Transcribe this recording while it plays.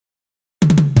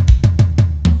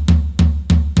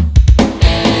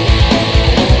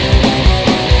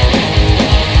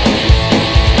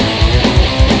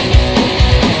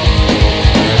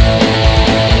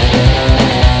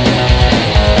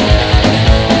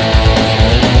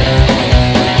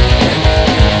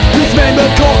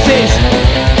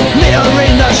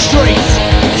streets,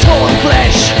 torn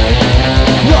flesh,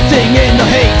 rotting in the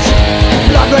heat.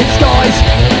 Blood-red skies,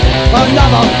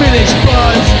 another village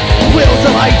burns. Wheels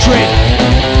of hatred,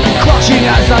 crushing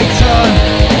as they turn.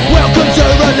 Welcome to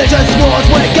religious wars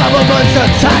where governments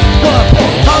attack the poor.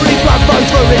 Only blood flows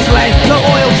through this land, the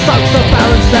oil soaks the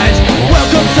barren sands.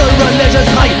 Welcome to religious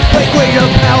hate where greed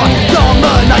and power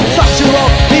dominate. Such a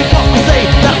of hypocrisy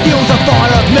that fuels a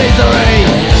fire of misery.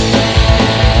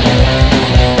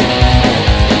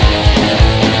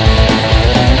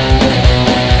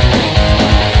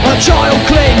 A child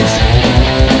clings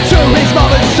to his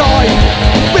mother's side,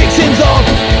 victims of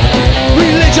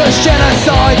religious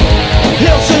genocide.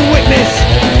 He'll soon witness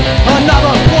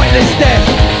another pointless death,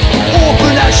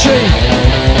 orphan as she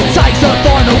takes her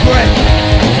final breath.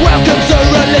 Welcome to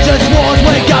religious wars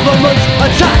where governments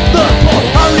attack the poor.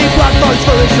 Only blood flows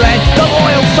through this land, the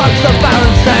oil soaks the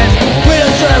barren sands. We're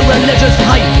to religious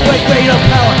hate where greed and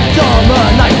power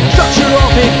dominate. Structure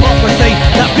of hypocrisy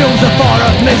that fuels the fire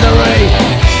of misery.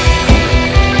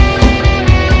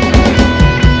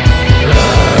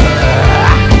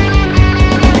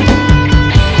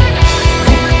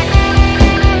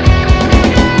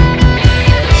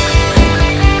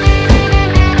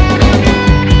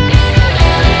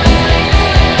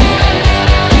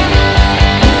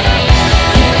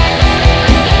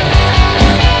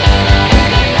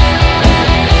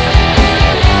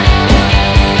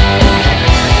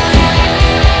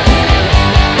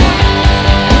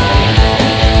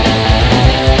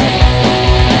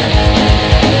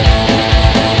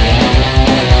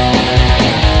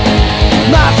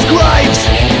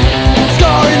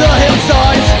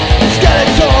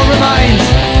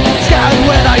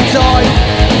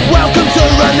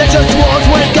 Religious wars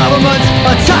where governments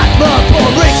attack the poor.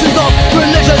 Reasons of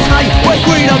religious hate where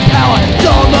greed and power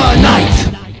dominate.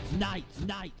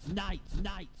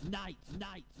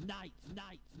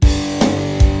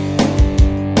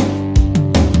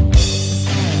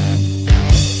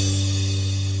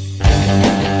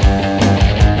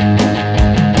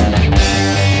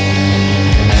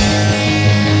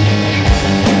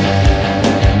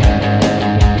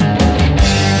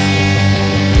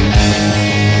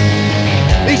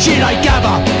 Each year they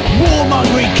gather,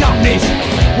 warmongering companies,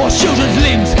 while children's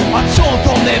limbs are torn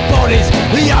from their bodies.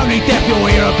 The only death you'll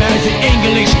hear about is the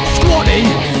English squatty.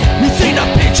 You see the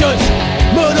pictures,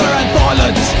 murder and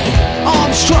violence,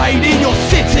 arms trade in your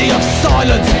city of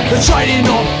silence. The trading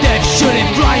of death should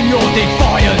inflame your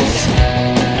defiance.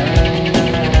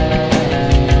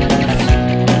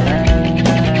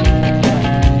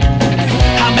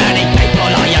 How many people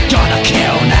are you gonna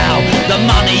kill now? The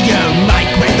money you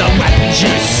make with the weapons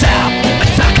you sell, the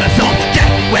suckers of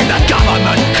death with the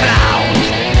government clowns.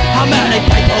 How many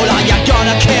people are you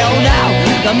gonna kill now?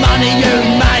 The money you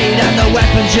made and the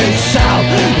weapons you sell,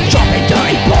 dropping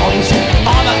dirty bombs,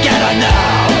 Armageddon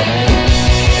now.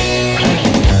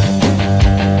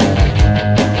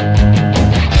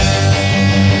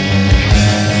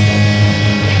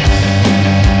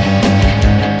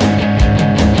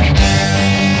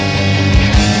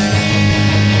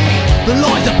 The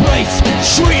lies of police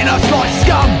treating us like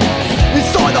scum.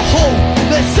 Inside the hall,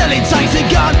 they're selling tanks and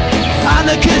gun.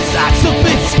 Anarchists,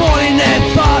 activists, spoiling their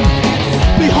fun.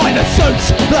 Behind the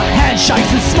suits, the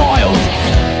handshakes and smiles.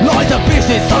 Lies of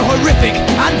business so horrific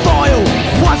and vile.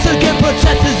 Once again,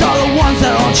 protesters are the ones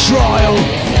that are on trial.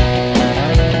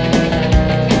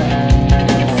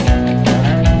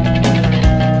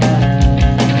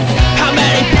 How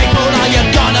many people are you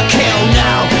gonna kill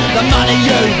now? The money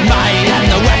you made and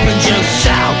the weapons you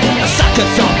sell, the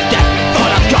suckers of death for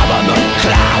the government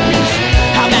clowns.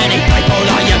 How many people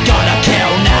are you gonna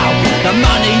kill now? The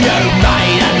money you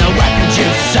made and the weapons you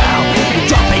sell,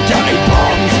 dropping dirty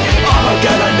bombs,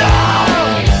 Armageddon now.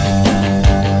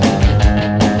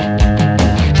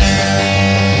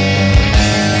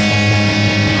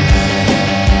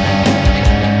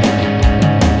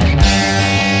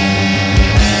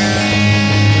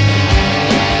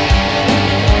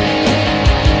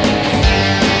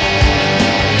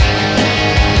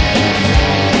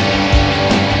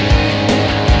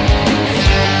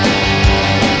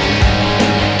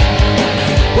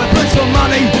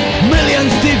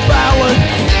 Millions devoured.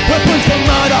 Weapons for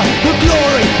murder, the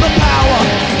glory, the power.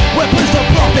 Weapons for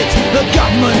profit, the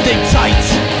government dictates.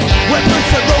 Weapons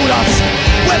to rule us,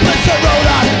 weapons to rule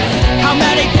us. How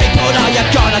many people are you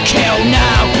gonna kill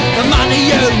now? The money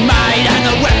you made and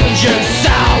the weapons you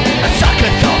sell, the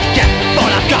suckers of death for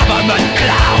the government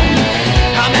clowns.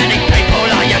 How many people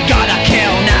are you gonna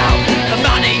kill now? The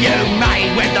money you made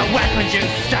with the weapons you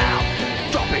sell,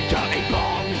 dropping dirty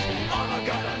bombs,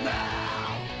 Armageddon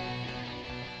now.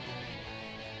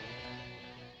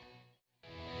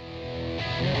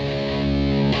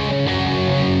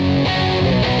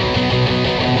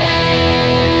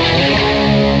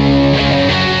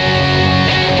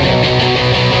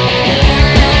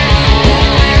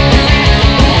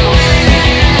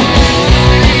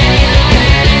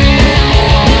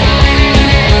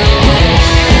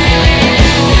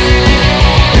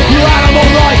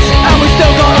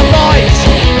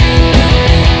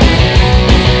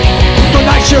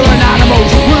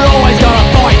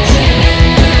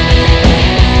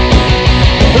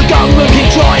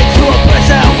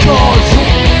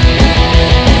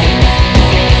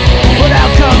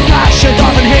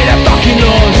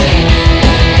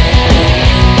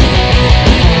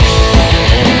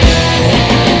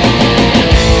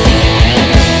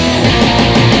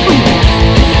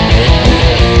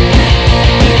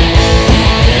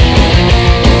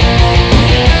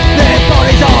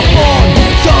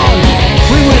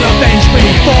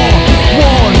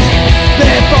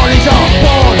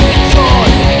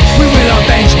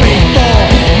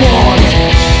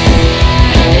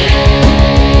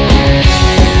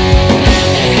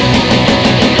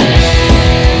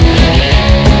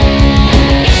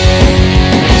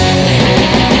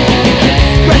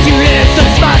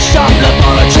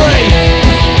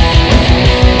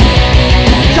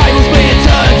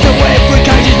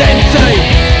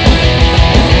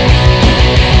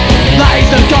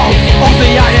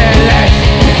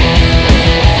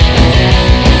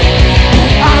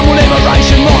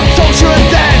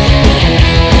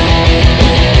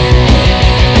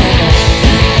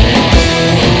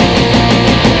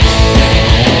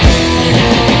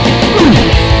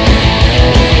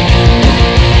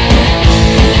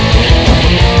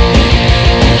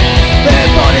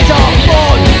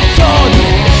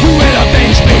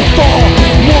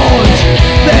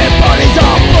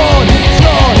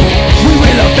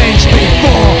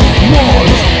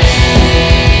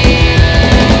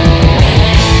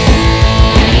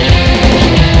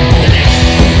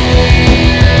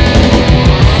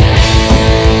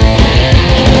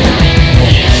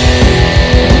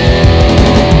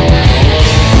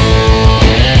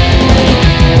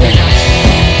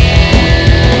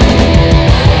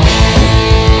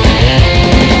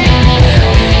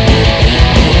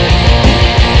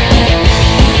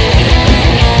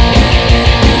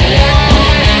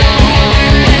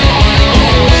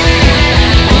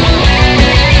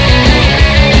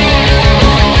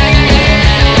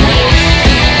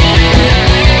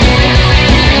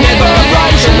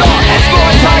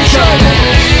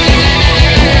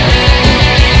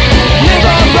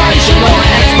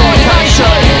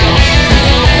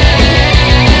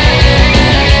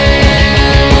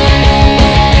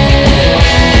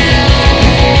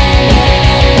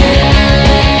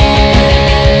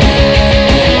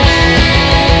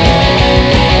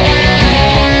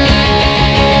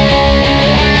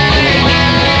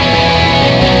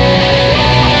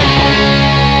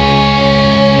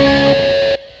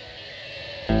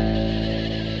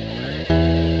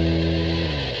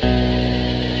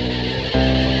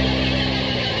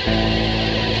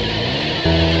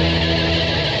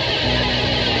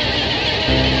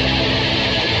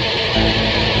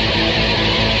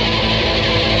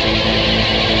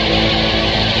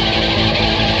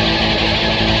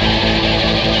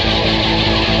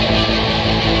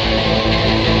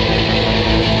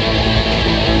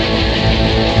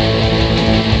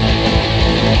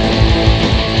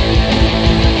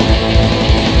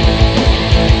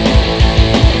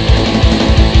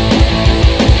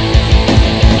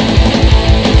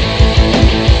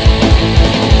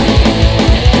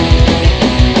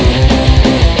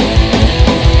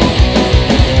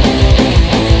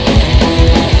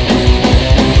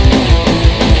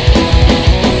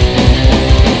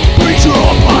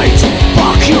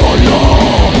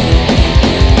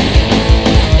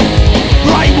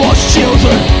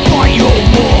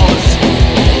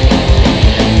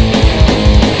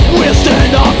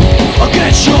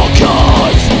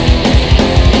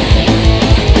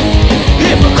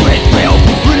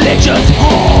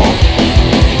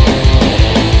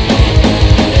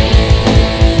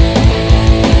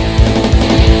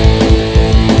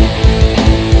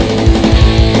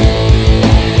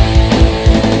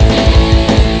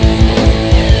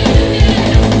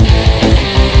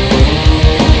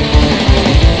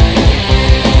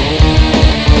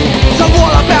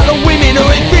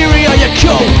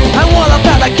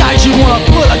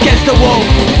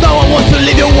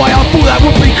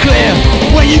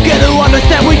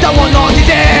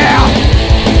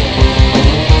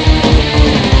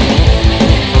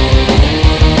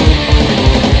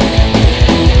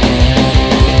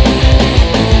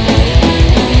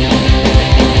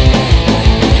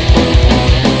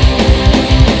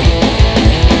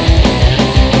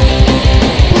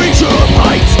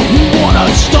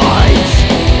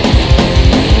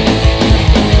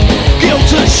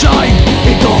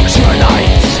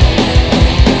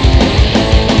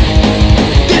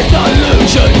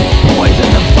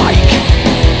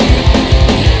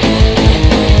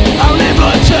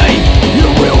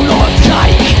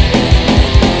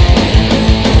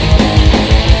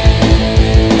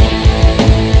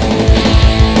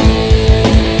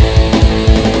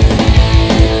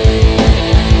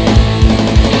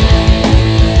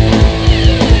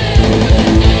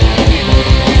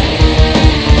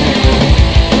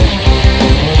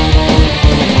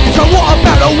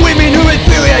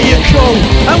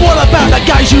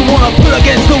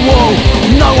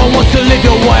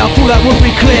 that would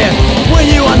be clear. When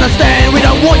you understand, we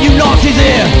don't want you Nazis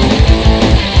here.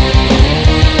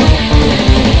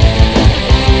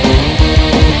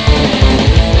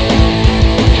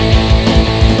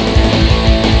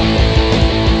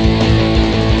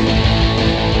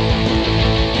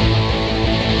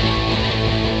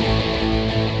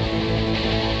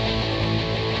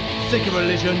 Sick of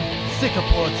religion, sick of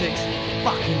politics,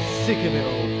 fucking sick of it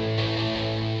all.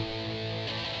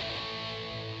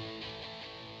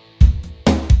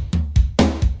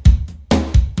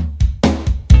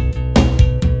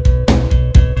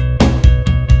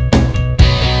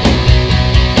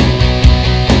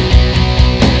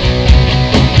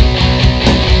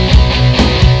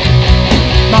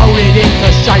 Molded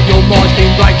into shape, your mind's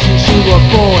been raped since you were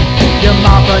born. Your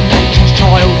mother nature's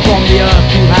child, from the earth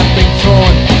you have been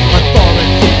torn.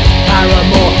 Authority,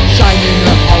 paramour, shaming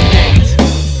the whole net.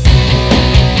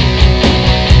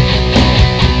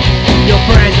 Your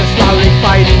prayers are slowly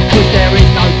fading, cause there is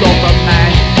no God but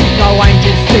man. No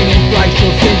angels singing grace,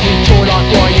 your sins enjoy life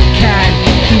while you can.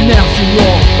 Denouncing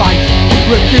your faith,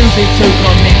 refusing to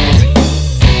commit.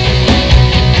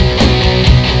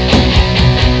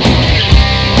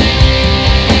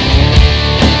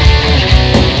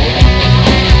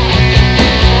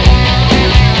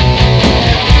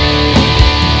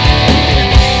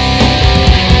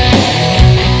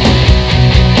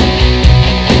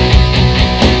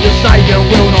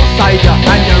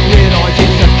 And you realise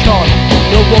it's a con.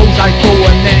 The walls they fall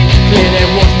and then it's clear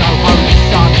there was no holy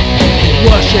son.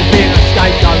 Worshipping a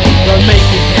scapegoat, the meek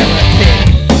is heretic.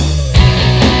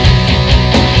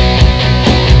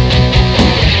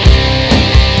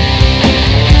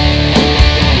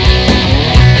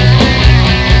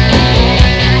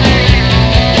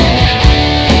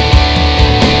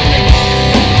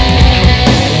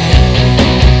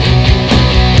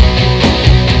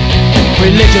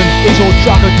 Religion is your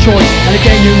drug of choice, and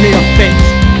again you need a fix.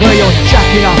 Where you're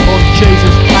jacking up on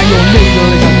Jesus, and your needle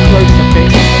is a crucifix.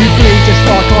 You bleed just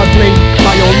like I bleed,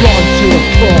 but you're rotten to a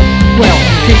core. Well,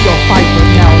 keep your faith for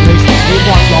now at least, it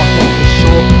won't last long for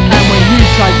sure. And when you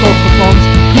trade God for bombs,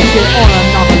 you get on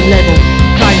another level,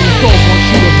 claiming God wants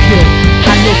you to kill.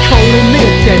 And you're calling me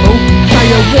a devil, say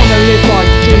you wanna live like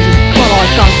Jesus, but I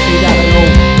don't see that at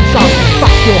all. So,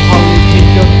 fuck your holy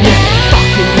kingdom, yeah,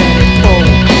 fucking let it fall.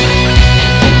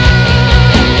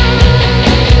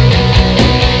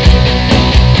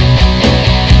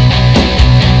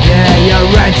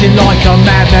 You're ranting like a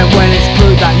madman when it's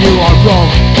proved that you are wrong.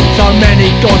 So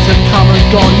many gods have come and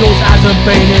gone, yours hasn't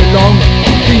been here long.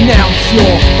 Denounce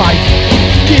your faith,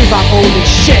 give up all this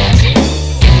shit.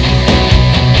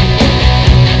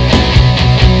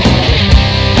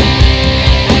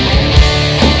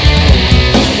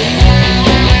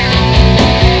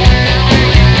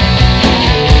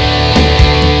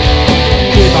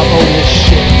 Give up all this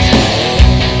shit.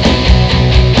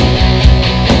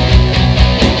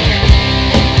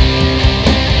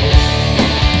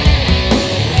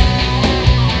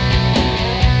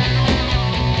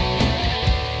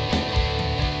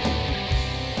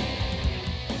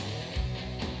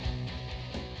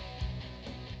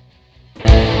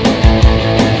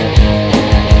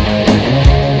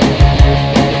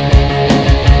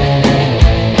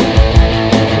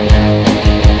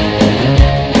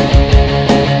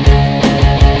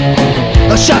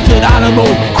 A shattered animal,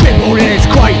 crippled in its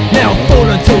crate, now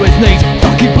fallen to its knees,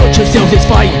 fucking butcher seals its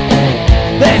fate.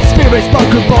 Their spirits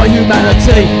broken by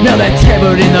humanity, now they're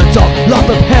tethered in the dark,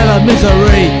 life of hell and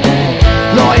misery.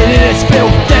 Lying in its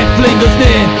filth, death lingers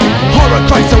near, horror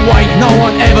crates away, no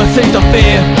one ever sees the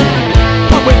fear.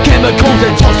 But with chemicals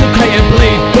intoxicate and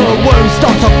bleed, the wound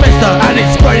starts to fester and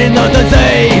it's spreading the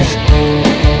disease.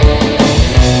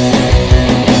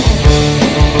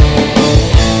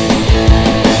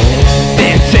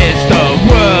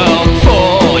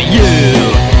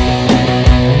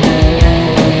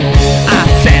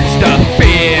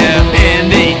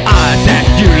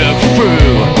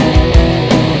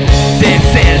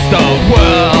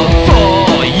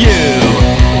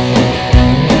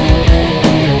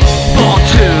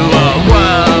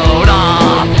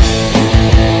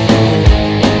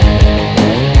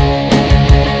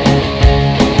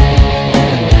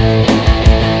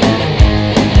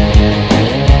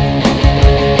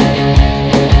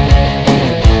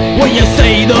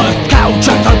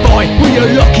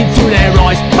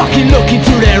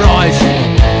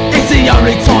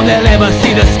 They'll ever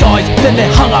see the skies, then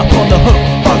they're hung up on the hook,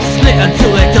 both slit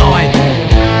until they die.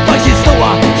 Faces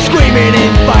slaughter, screaming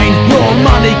in vain, your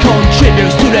money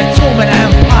contributes to their